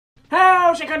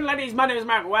Hello, chicken ladies. My name is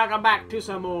Mark. Welcome back to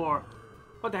some more.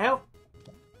 What the hell?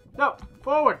 No,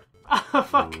 forward. Oh,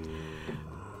 fuck.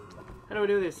 How do we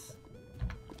do this?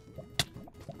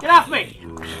 Get off me!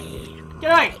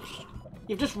 Get away!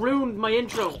 You've just ruined my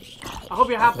intro. I hope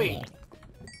you're happy.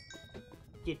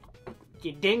 You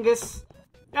dingus.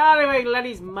 Anyway,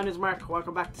 ladies, my name is Mark.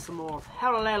 Welcome back to some more of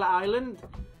Hellala Island.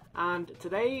 And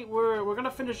today we're gonna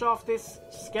finish off this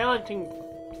skeleton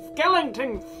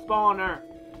spawner.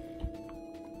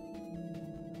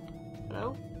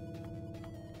 Hello?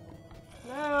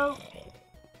 Hello?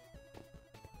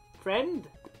 Friend?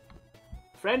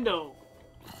 Friendo.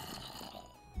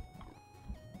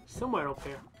 Somewhere up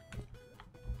here.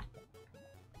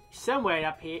 Somewhere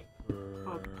up here.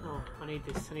 Oh, no, I need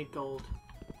this. I need gold.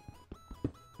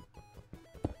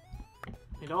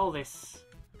 Need all this.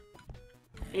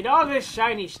 Need all this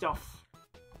shiny stuff.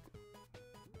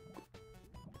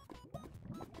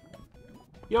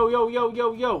 Yo, yo, yo,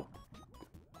 yo, yo.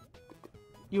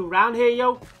 You around here,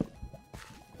 yo?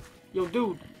 Yo,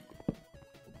 dude.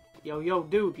 Yo, yo,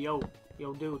 dude. Yo,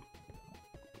 yo, dude.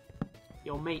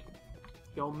 Yo, mate.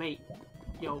 Yo, mate.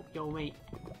 Yo, yo, mate.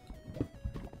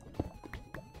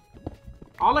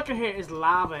 All I can hear is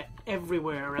lava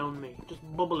everywhere around me. Just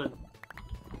bubbling.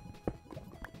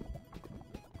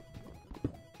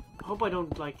 I hope I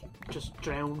don't, like, just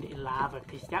drown in lava,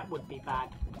 because that would be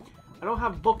bad. I don't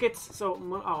have buckets, so...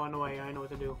 Oh, I know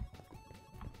what to do.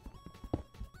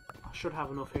 I should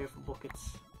have enough here for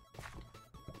buckets.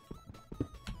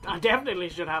 I definitely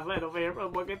should have enough here for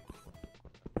buckets.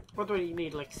 What do I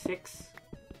need, like 6?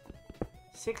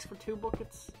 6 for 2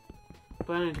 buckets?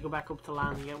 But I need to go back up to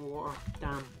land and get water.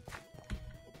 Damn.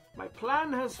 My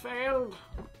plan has failed.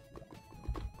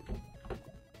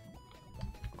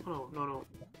 Oh, no, no.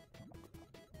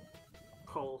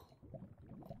 Coal.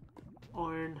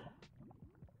 Iron.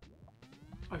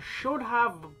 I should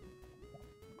have a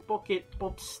bucket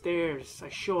upstairs. I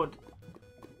should.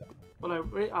 Well,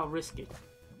 I'll risk it.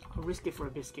 I'll risk it for a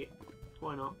biscuit.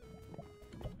 Why not?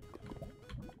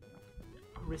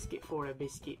 I'll risk it for a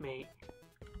biscuit, mate.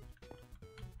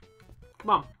 Come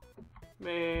on.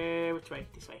 Which way?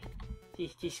 This way.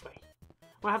 This way.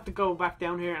 I'm gonna have to go back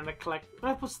down here and like collect. I'm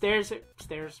gonna put stairs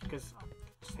because I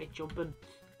just hate jumping.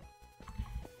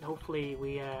 And hopefully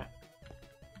we,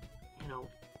 you know,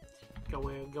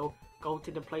 go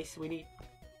to the place we need.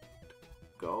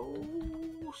 Go.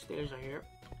 Stairs are here.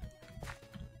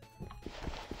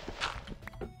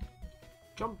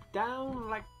 Jump down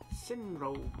like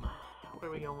syndrome. Where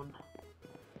are we going?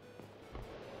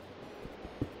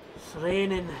 It's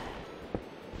raining.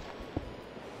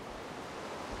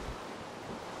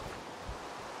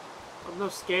 There's no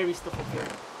scary stuff up here.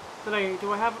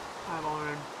 Do I have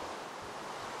iron?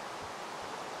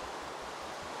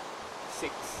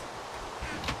 6.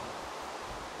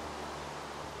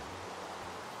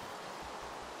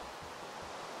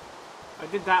 I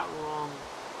did that wrong.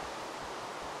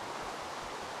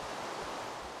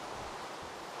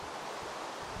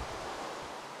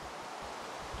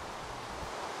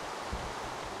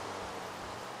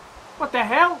 What the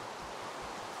hell?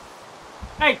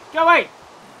 Hey, go away!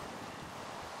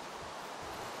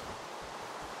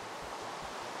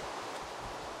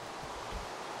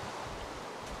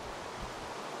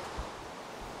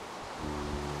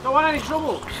 Don't want any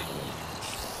trouble.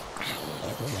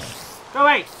 Go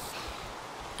away!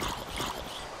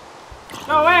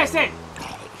 Go away, I said!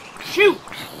 Shoot!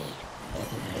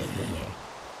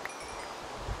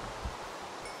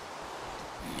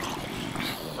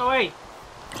 Go away!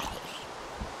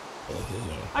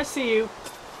 I see you.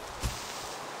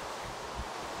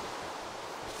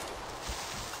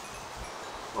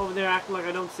 Over there acting like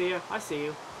I don't see you. I see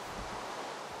you.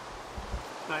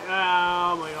 Like,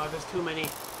 oh my god, there's too many.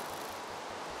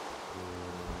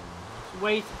 Just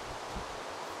wait.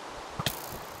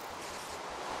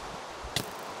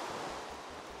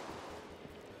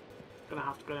 Gonna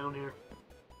have to go down here.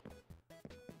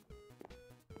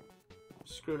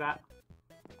 Screw that.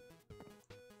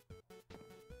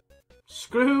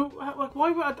 Screw! Like,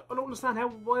 why? I don't understand how.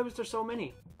 Why was there so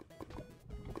many?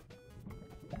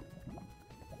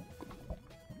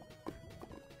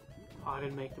 Oh, I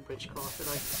didn't make the bridge cross, did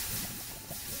I?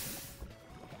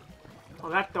 Oh,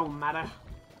 that don't matter.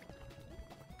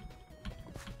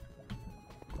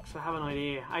 So I have an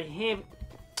idea. I have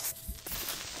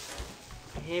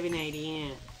an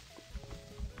idea.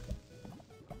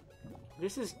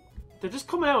 This is... They're just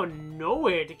coming out of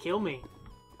nowhere to kill me.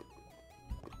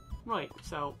 Right,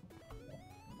 so...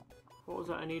 What was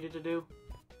that I needed to do?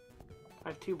 I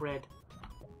have 2 bread.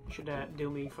 Should do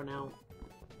me for now.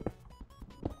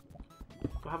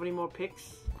 Do I have any more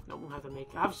picks? don't have to make.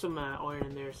 I have some iron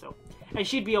in there, so it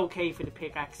should be okay for the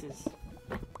pickaxes.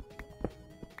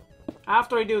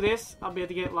 After I do this, I'll be able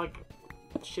to get like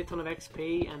a shit ton of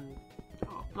XP and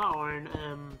not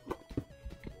iron,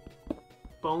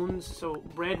 bones. So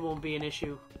bread won't be an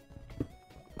issue.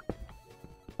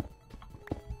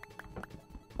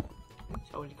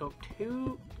 So we go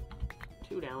two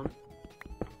down.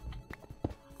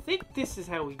 I think this is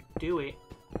how we do it.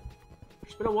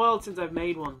 It's been a while since I've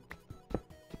made one.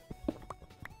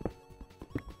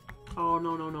 Oh,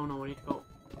 no. I need to go.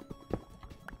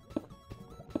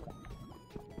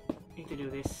 I need to do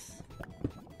this.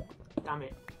 Damn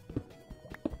it.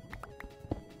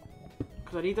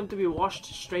 Because I need them to be washed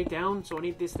straight down, so I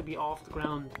need this to be off the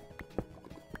ground.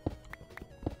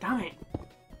 Damn it.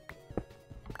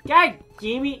 God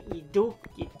damn it,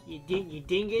 you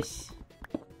dingus.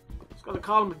 I was gonna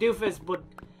call him a doofus, but,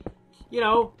 you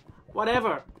know,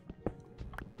 whatever.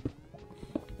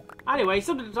 Anyway,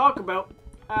 something to talk about.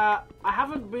 I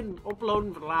haven't been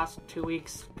uploading for the last 2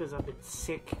 weeks because I've been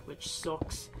sick, which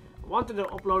sucks. I wanted to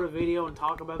upload a video and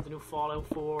talk about the new Fallout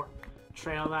 4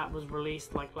 trailer that was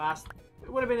released like it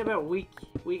would have been about a week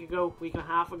and a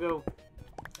half ago.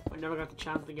 I never got the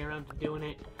chance to get around to doing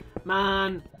it.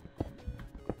 Man,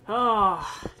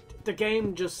 the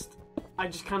game I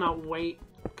just cannot wait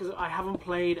because I haven't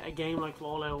played a game like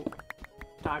Fallout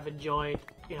that I've enjoyed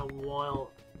in a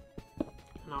while.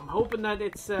 And I'm hoping that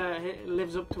it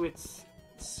lives up to its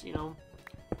you know,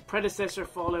 predecessor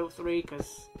Fallout 3,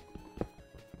 because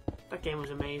that game was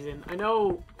amazing. I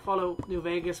know Fallout New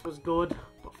Vegas was good,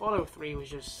 but Fallout 3 was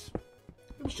just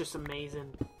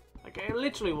amazing. Like, it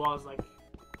literally was. Like,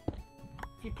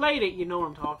 if you played it, you know what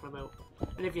I'm talking about.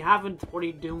 And if you haven't, what are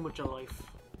you doing with your life?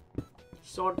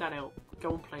 Sort that out.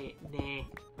 Go and play it. Nah.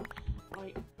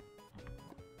 Right.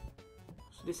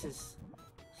 So this is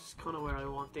kind of where I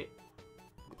want it.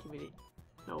 Give me the...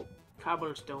 No.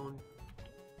 Cobblestone.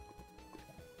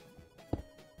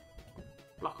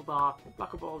 Block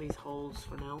up all these holes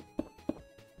for now.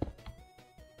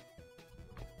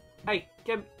 Hey,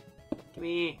 come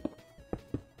here.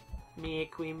 Come here,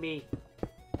 Queen Bee.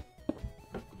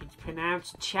 It's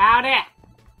pronounced chowder.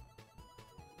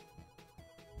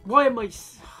 Why am I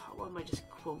just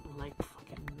quoting like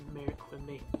fucking Mary Queen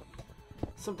Bee?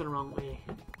 Something wrong with me.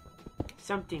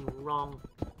 Something wrong.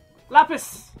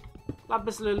 Lapis!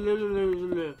 Lapis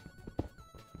lulululu.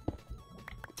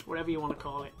 Whatever you want to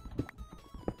call it.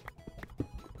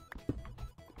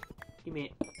 Give me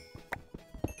it.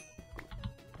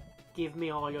 Give me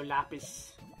all your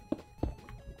lapis.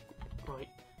 Right.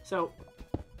 So.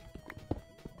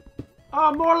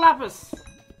 Oh, more lapis!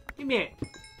 Give me it.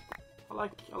 I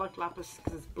like lapis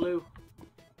because it's blue.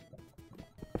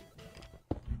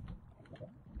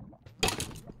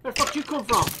 Where the fuck you come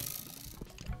from?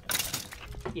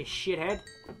 You shithead.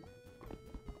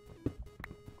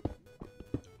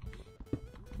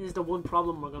 This is the one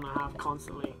problem we're gonna have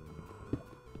constantly.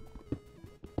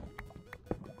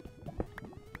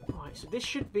 Alright, so this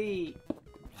should be...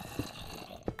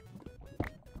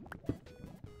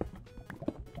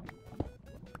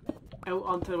 out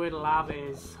onto where the lava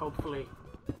is, hopefully.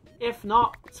 If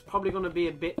not, it's probably gonna be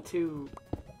a bit too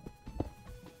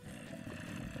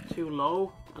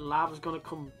low, and lava's gonna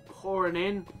come pouring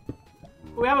in.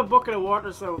 We have a bucket of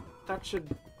water, so that should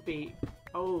be...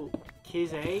 Oh,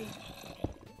 Kizzy.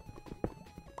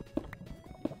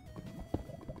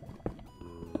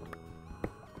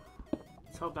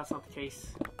 Let's hope that's not the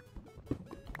case.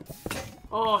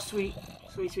 Oh, sweet.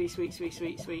 Sweet.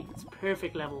 It's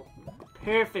perfect level.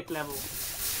 Perfect level.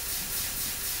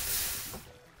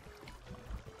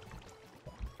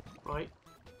 Right.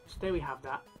 So there we have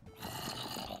that.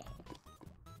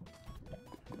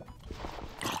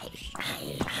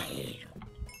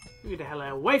 Get the hell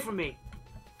away from me!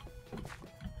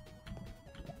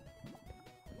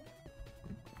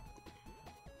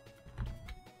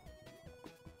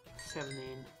 7 in. Do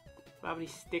I have any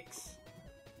sticks?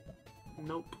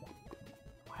 Nope.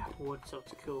 I have wood, so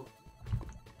it's cool.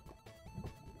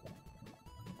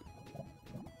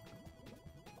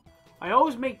 I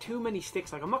always make too many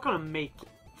sticks. Like, I'm not gonna make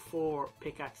 4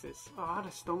 pickaxes. Oh, I had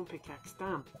a stone pickaxe.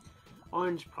 Damn.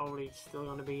 Iron's probably still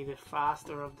gonna be the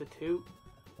faster of the two.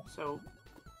 So,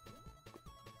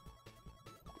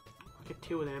 I'll get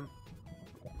 2 of them.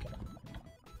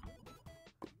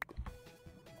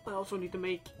 I also need to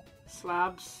make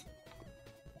slabs.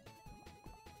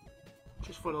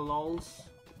 Just for the lols.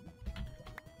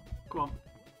 Come on.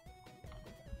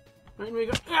 Right, we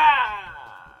go.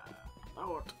 Ah! That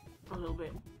hurt a little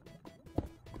bit.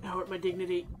 That hurt my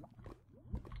dignity.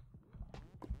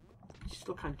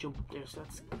 Still can't jump up there, so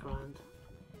that's grand.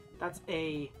 That's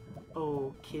A.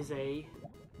 Oh, Kiz A.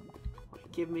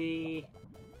 Give me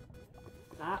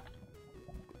that.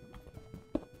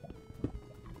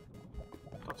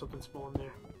 Got something small in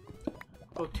there.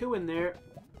 Oh, 2 in there.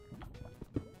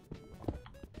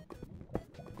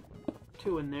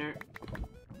 2 in there.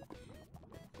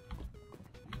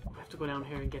 I have to go down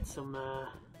here and get some.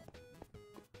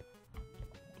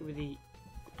 Give me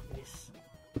this.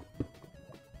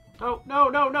 Oh no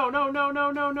no no no no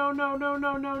no no no no no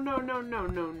no no no no no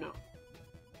no no.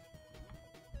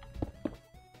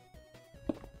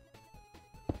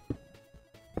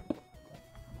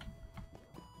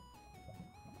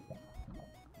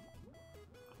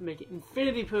 Make it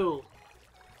infinity pool.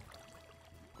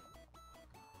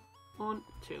 1,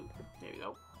 2. There we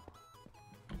go.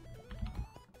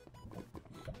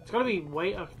 It's gotta be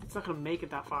way. It's not gonna make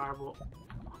it that far, but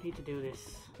I need to do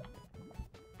this.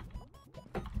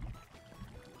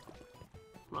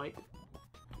 Right.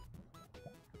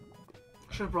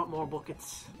 Should have brought more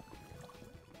buckets.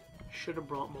 Should have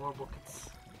brought more buckets.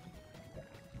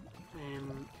 Give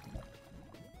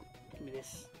me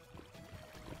this.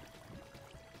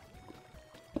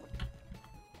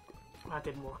 That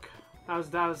didn't work. That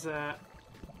was I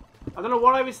don't know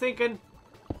what I was thinking.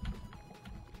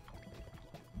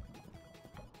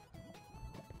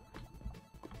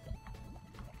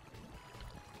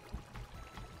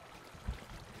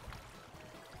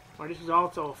 Or this was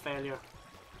also a failure.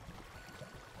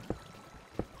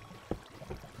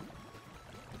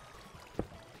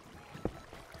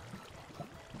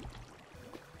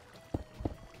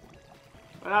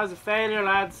 Well, that was a failure,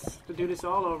 lads. To do this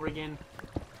all over again.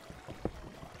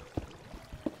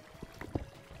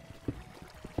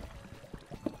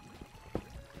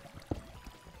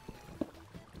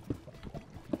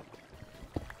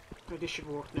 This should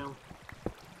work now.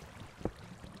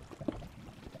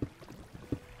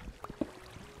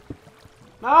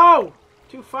 No!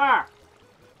 Too far.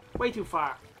 Way too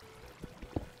far.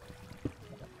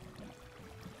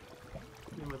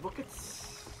 Give me my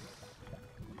buckets.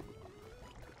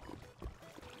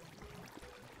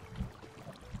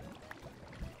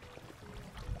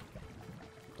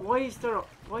 Why is there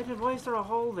a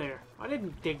hole there? I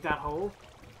didn't dig that hole.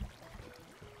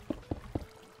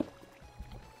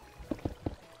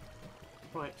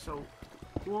 Right, so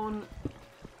 1,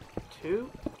 2.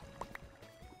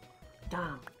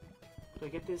 Damn. Do I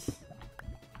get this?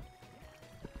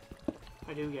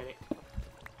 I do get it.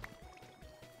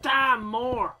 Damn,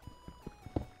 more!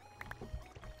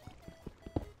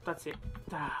 That's it.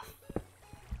 Ah,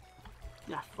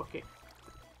 fuck it.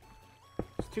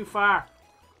 It's too far.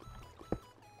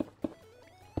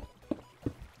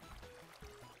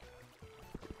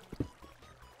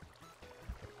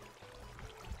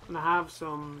 And I have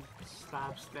some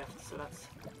slabs left, so that's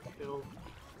cool.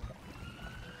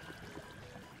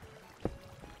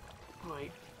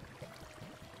 Right.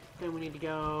 Then we need to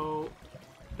go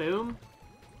boom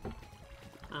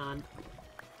and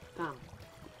damn.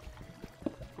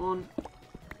 1,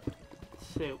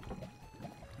 2.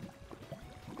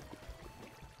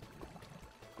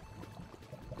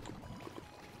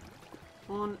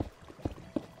 One,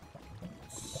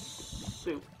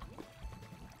 2.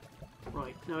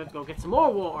 Right, now I have to go get some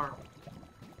more water.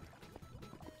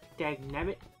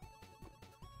 Dagnabbit.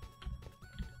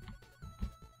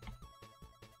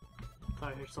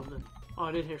 Thought I heard something. Oh,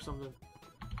 I did hear something.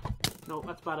 No,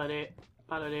 that's bad idea.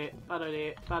 Bad idea. Bad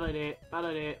idea. Bad idea. Bad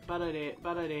idea. Bad idea.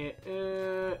 Bad idea.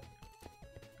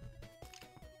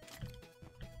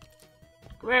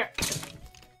 Come here.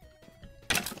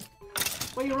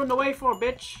 What are you running away for,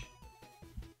 bitch?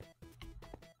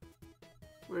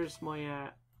 Where's my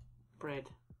bread?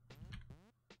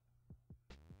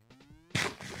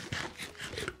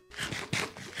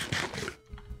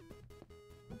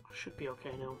 Should be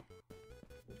okay now.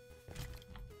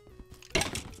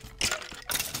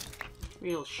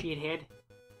 Real shithead.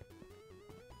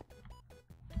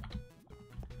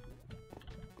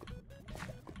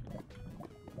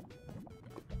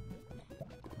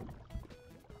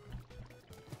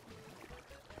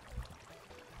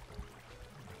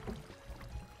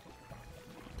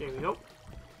 There we go.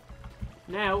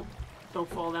 Now, don't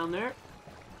fall down there.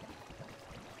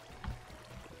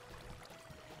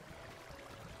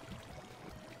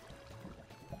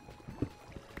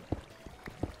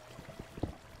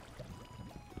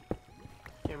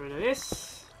 Get rid of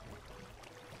this.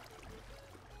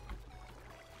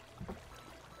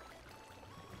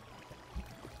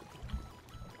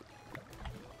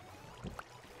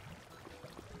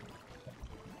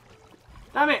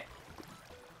 Damn it!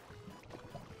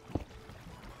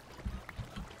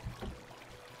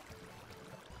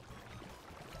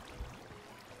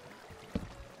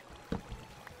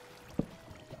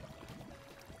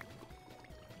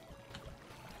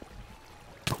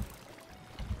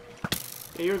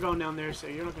 Yeah, you're going down there, so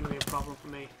you're not going to be a problem for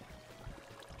me.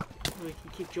 We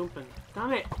can keep jumping.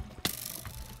 Damn it!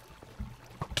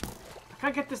 I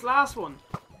can't get this last one.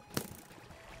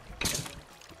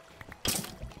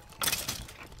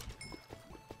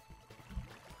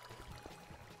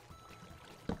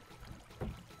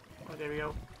 Oh, there we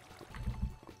go.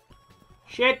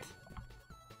 Shit!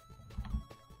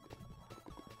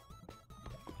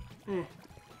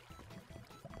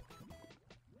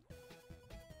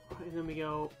 And then we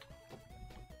go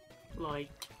like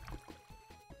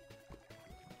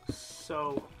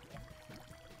so.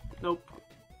 Nope.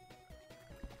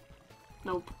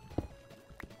 Nope.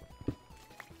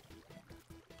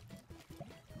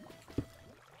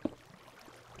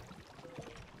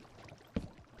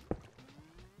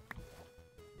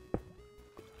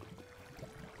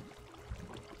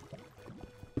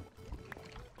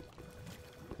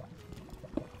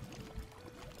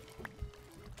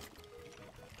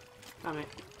 Damn it.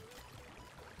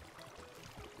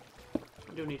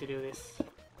 I do need to do this.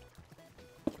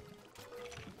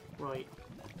 Right.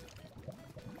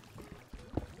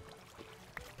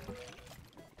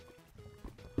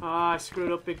 Ah, I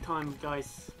screwed up big time,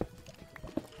 guys.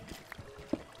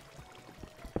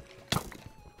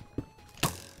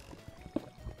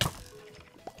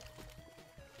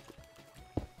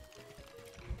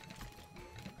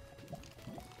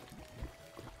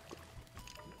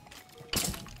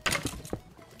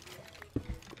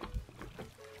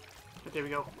 There we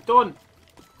go. Done!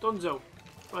 Dunzo.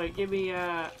 Right, give me,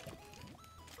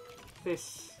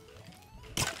 this.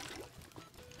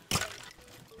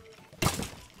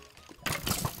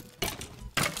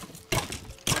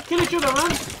 Kill each other,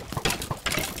 man!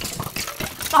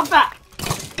 Stop that!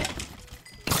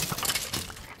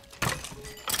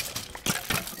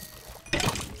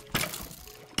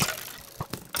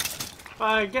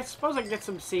 I suppose I can get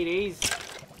some CDs.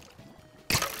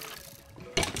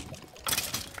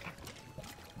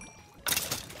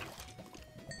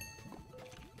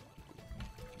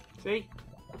 See?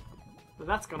 So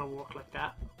that's gonna work like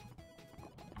that.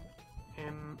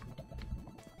 I'm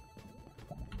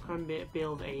gonna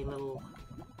build a little.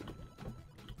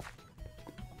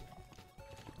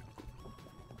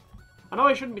 I know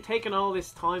I shouldn't be taking all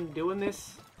this time doing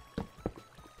this,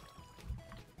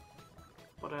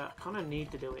 but I kind of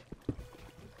need to do it.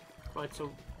 Right,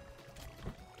 so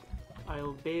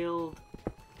I'll build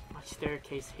my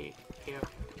staircase here.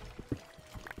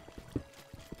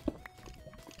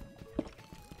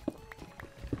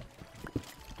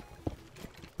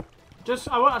 I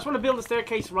just want to build a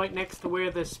staircase right next to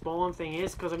where the spawn thing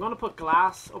is, because I'm going to put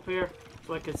glass up here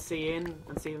so I can see in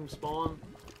and see them spawn.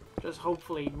 Just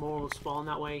hopefully more will spawn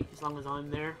that way, as long as I'm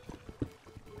there.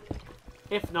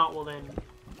 If not, well then,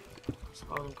 I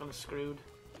suppose I'm kind of screwed.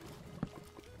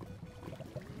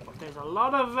 But there's a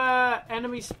lot of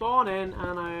enemies spawning,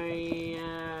 and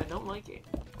I don't like it.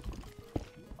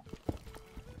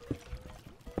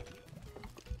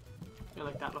 I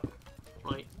like that look.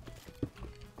 Right.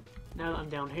 Now that I'm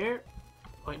down here,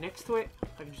 right next to it,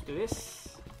 I can just do this.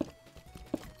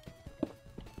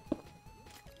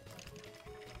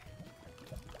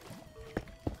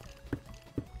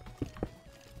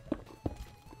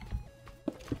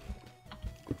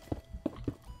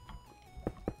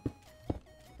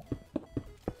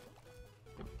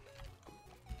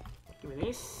 Do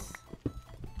this.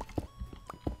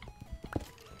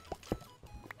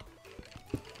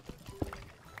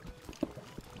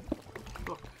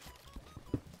 Look.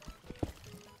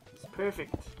 It's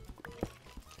perfect.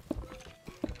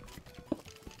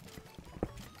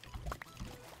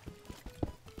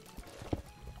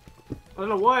 I don't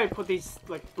know why I put these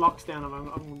like blocks down and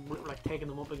I'm like taking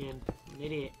them up again. I'm an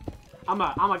idiot. I'm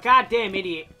a goddamn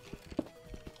idiot.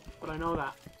 But I know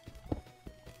that.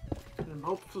 And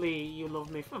hopefully you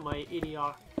love me for my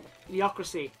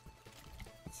idiocracy.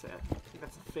 It's, I think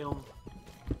that's a film.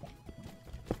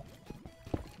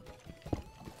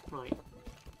 Right.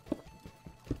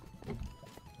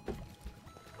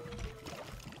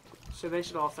 So they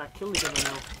should all start killing each other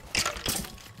now.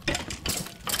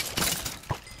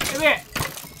 Give it!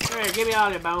 Here, give me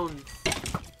all your bones.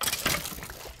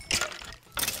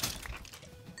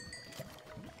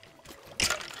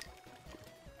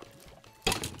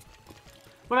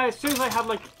 But as soon as I have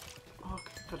like... Oh,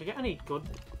 could I get any good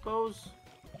bows?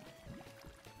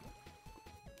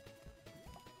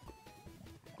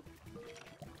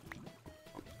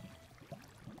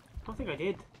 I don't think I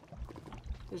did.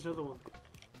 There's another one.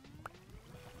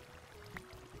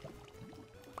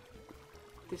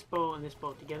 This bow and this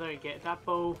bow together, you get that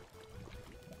bow.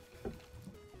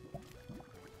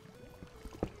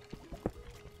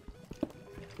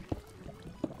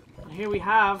 And here we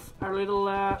have our little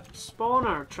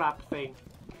spawner trap thing.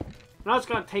 Now it's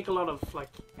gonna take a lot of like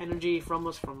energy from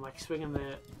us from like swinging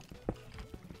the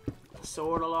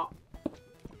sword a lot.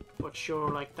 But sure,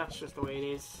 like that's just the way it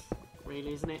is,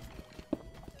 really, isn't it?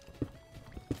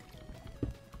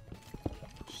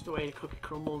 Just the way the cookie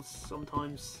crumbles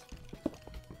sometimes.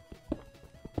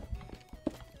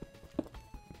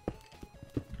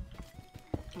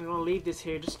 I'm gonna leave this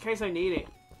here just in case I need it.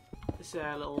 This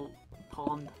little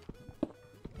pond.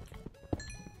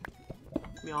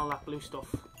 Give me all that blue stuff.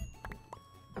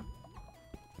 Give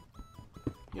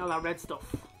me all that red stuff.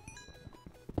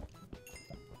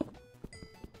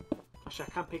 Actually, I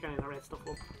can't pick any of the red stuff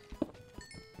up.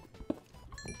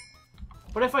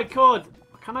 But if I could,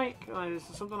 can I? Is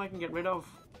there something I can get rid of?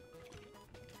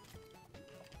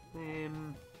 Yeah,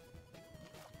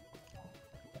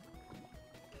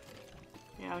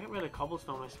 I'll get rid of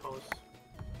cobblestone, I suppose.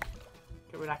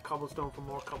 Get rid of that cobblestone for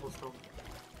more cobblestone.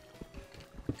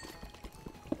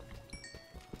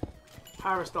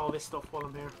 Harvest all this stuff while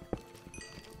I'm here.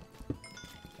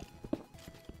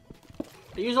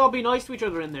 You all be nice to each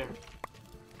other in there.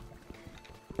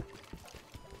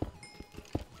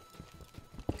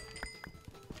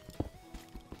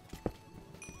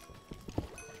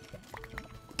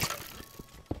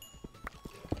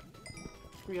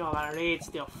 We all that red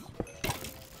stuff.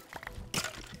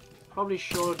 Probably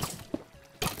should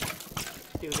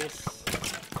do this.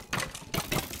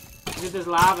 If there's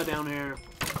lava down here,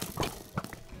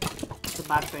 it's a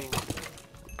bad thing.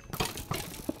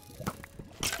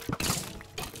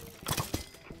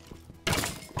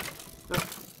 Look.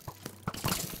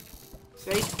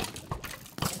 See?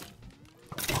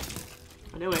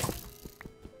 I knew it.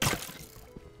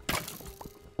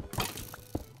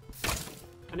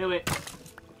 I knew it.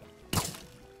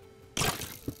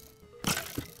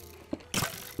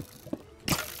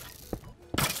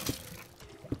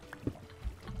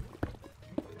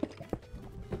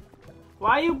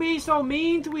 Why you be so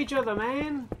mean to each other,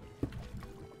 man?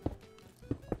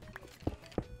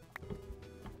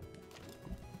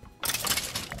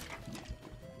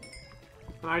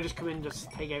 I just come in and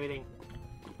just take everything.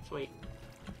 Sweet.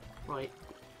 Right.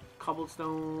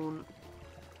 Cobblestone.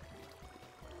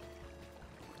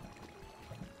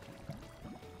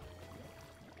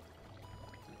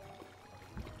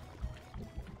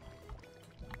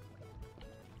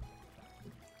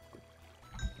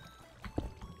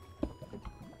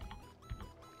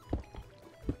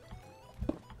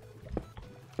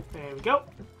 There we go.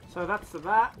 So that's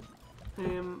that.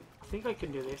 I think I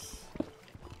can do this.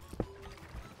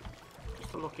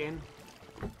 Just to look in.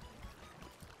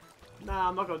 Nah,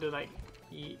 I'm not gonna do that.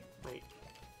 Wait.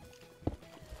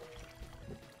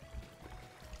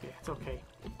 Yeah, it's okay.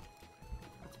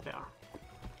 That's better.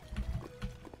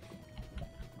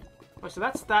 Right, so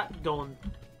that's that done.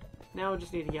 Now I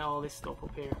just need to get all this stuff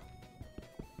up here.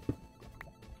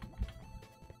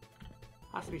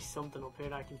 Has to be something up here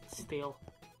that I can steal.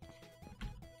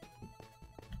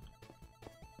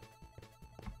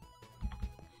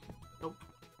 Nope.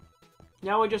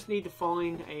 Now I just need to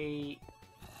find a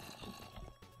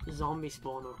zombie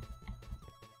spawner.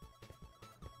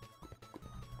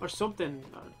 Or something,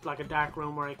 like a dark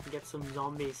room where I can get some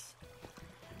zombies.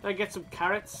 I get some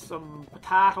carrots, some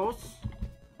potatoes,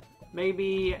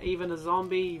 maybe even a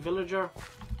zombie villager.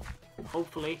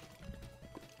 Hopefully.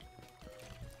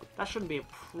 That shouldn't be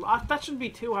that shouldn't be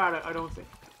too hard, I don't think.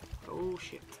 Oh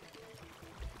shit.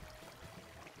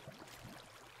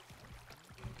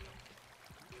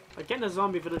 Like getting a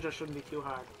zombie villager shouldn't be too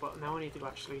hard, but now I need to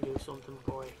actually do something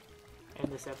before I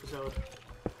end this episode.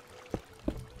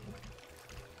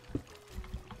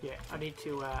 Yeah, I need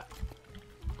to I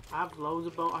have loads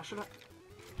of bones. I should have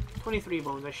 23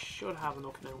 bones. I should have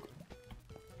enough now.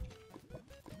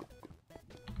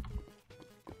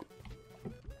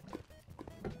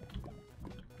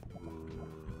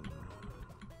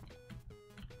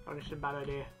 Oh, this is a bad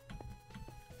idea.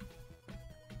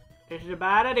 This is a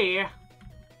bad idea.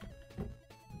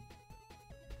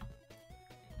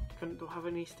 Do I have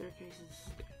any staircases?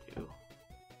 I do.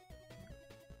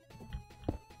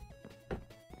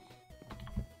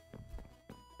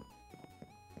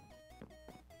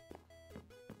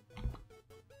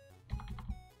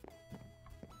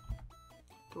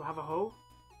 Do I have a hoe?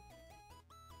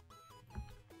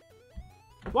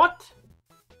 What?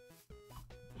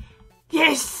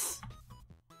 Yes!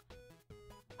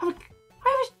 I have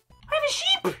a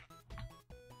sheep!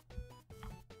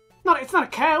 No, it's not a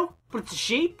cow, but it's a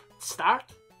sheep. Start.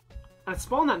 And it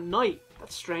spawned at night.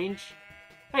 That's strange.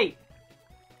 Hey.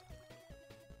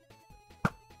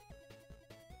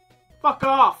 Fuck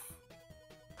off.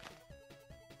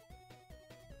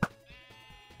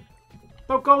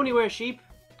 Don't go anywhere, sheep.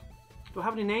 Do I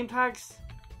have any name tags?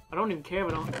 I don't even care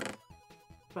if I don't.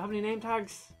 Do I have any name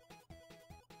tags?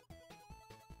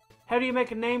 How do you make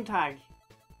a name tag?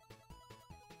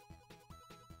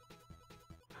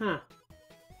 Huh.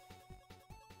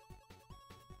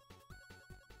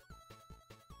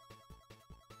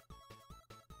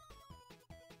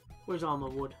 Where's all my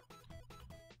wood?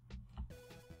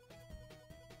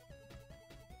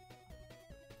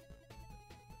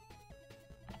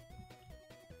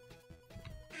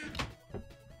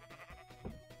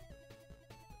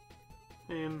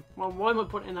 Well, why am I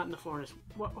putting that in the furnace?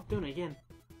 What am I doing again?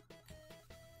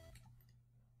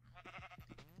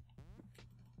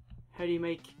 How do you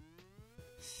make...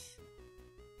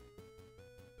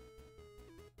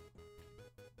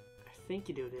 I think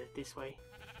you do it this way.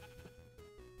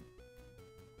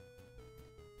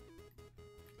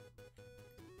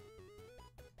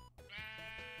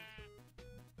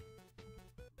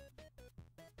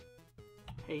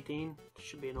 $18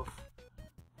 should be enough.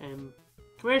 Come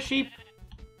here, sheep.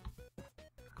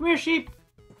 Come here, sheep.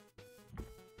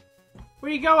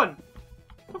 Where are you going?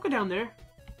 Don't go down there.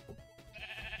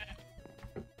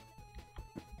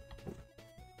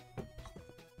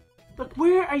 Look,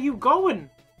 where are you going?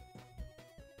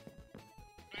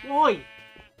 Why?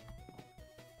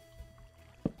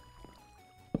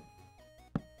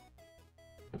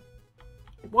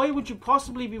 Why would you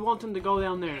possibly be wanting to go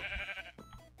down there?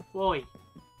 Why?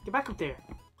 Get back up there.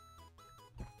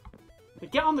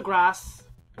 Get on the grass.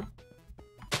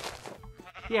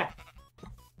 Yeah.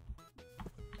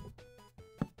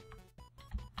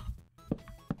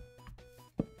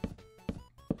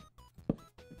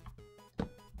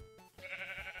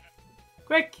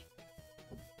 Quick!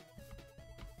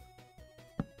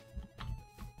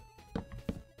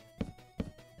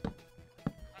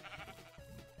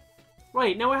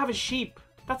 Right, now I have a sheep.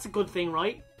 That's a good thing,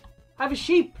 right? I have a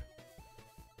sheep!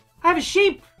 I have a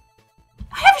sheep!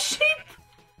 I have a sheep!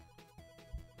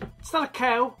 It's not a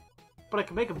cow, but I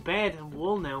can make a bed and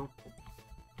wool now.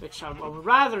 Which I would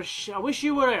rather. I wish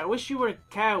you were. I wish you were a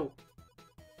cow.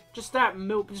 Just start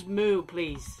moo. Just moo,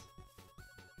 please.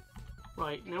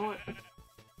 Right now,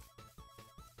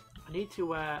 I need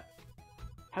to. How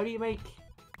do you make?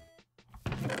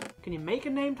 Can you make a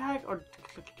name tag, or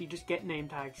can you just get name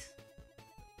tags?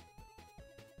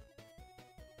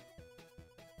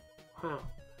 Huh.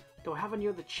 Do I have any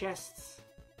other chests?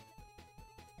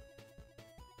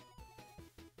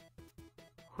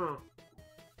 Huh.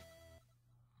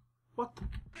 What?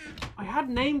 I had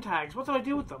name tags. What did I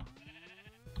do with them?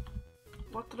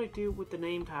 What did I do with the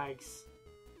name tags?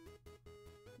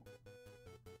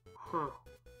 Huh.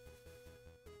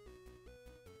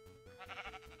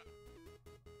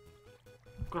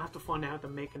 I'm gonna have to find out how to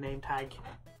make a name tag.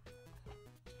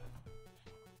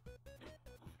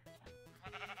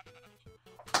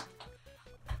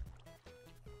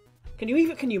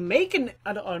 Can you make an...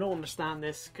 I don't understand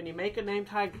this. Can you make a name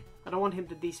tag? I don't want him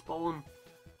to despawn.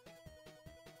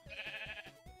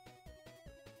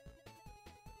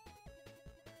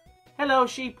 Hello,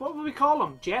 sheep. What would we call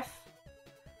him? Jeff?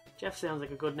 Jeff sounds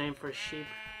like a good name for a sheep.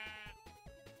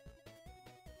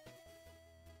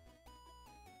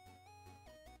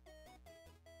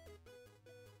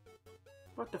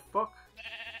 What the fuck?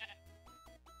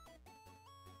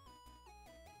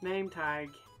 Name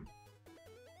tag.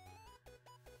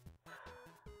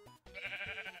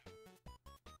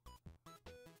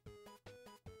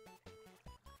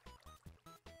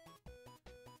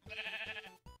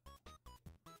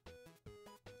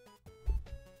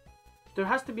 There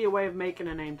has to be a way of making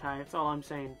a name tag, that's all I'm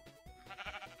saying.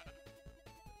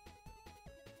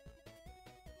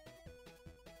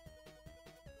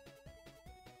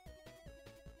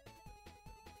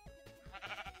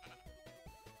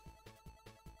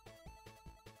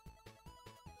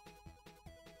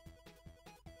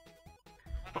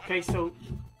 Okay, so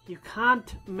you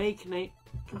can't make name...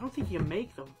 I don't think you can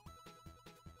make them.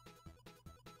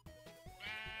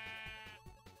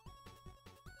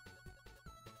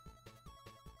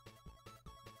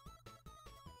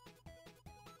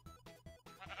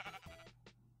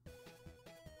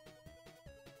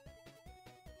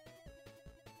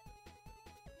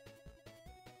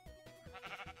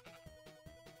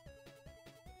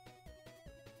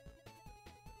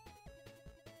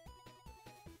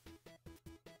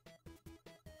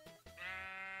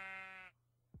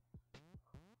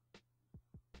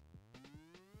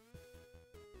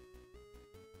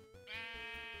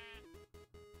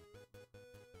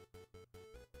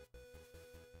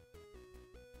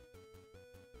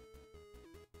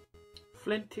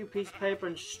 Flint, 2 pieces of paper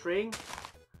and string?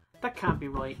 That can't be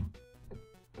right.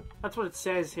 That's what it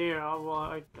says here. Oh, well,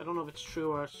 I don't know if it's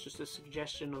true or it's just a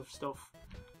suggestion of stuff.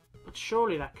 But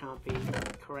surely that can't be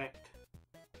correct.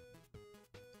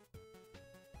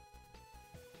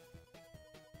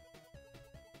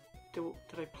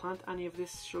 Did I plant any of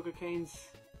this sugar canes?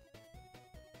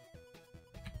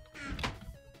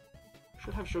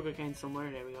 Should have sugar cane somewhere.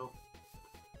 There we go.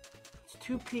 It's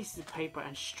 2 pieces of paper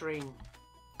and string.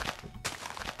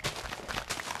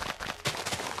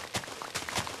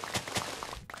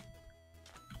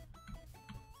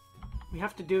 We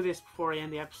have to do this before I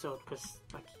end the episode because,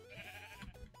 like,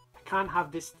 I can't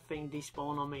have this thing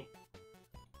despawn on me.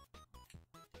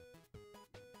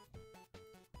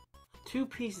 2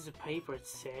 pieces of paper, it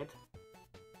said.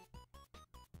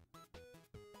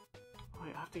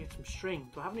 Right, I have to get some string.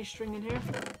 Do I have any string in here?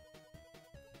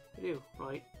 I do,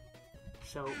 right.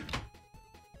 So,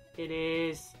 it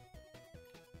is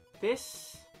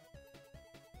this.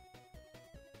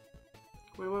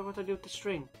 Wait, what do I do with the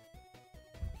string?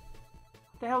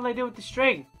 What the hell did I do with the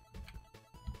string?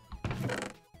 I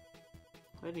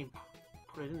didn't even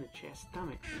put it in the chest, damn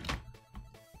it.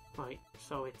 Right,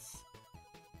 so it's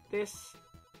this,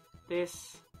 and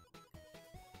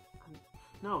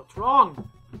no, it's wrong.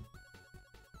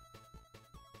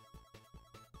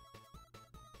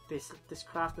 This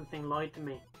crafting thing lied to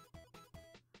me.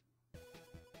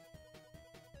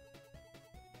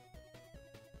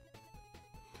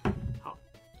 Oh,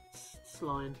 it's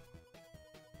lying.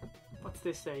 What's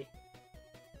this say?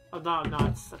 Oh no,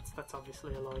 that's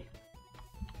obviously a lie.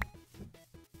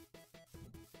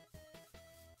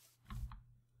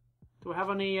 Do I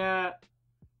have any of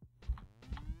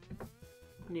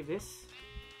this?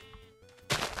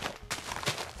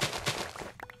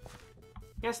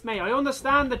 Yes, mate, I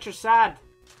understand that you're sad.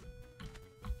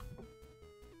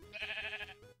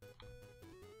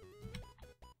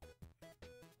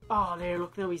 Oh, there,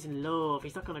 look, now he's in love.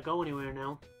 He's not going to go anywhere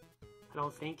now, I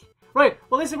don't think. Right,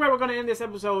 well, this is where we're going to end this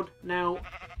episode now.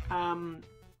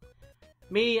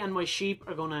 Me and my sheep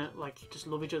are going to, like, just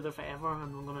love each other forever, and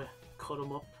I'm going to cut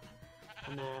them up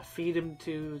and feed them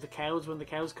to the cows when the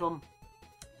cows come.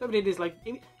 So if you did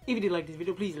like this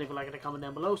video, please leave a like and a comment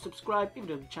down below. Subscribe if you're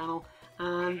new to the channel.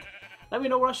 And let me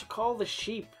know what I should call the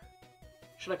sheep.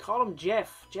 Should I call him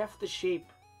Jeff? Jeff the sheep?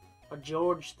 Or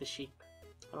George the sheep?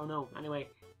 I don't know. Anyway,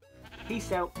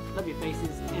 peace out. Love your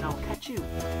faces. And I'll catch you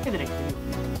in the next video.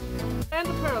 And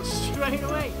the pearl straight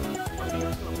away.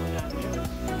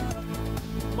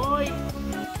 My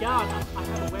God, I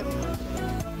have a webcam.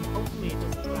 Hopefully it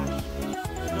doesn't crash.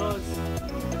 If it does,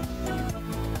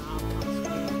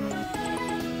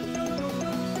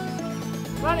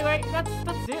 But anyway, that's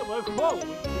it. Whoa, we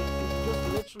just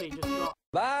literally just got.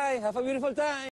 Bye, have a beautiful time.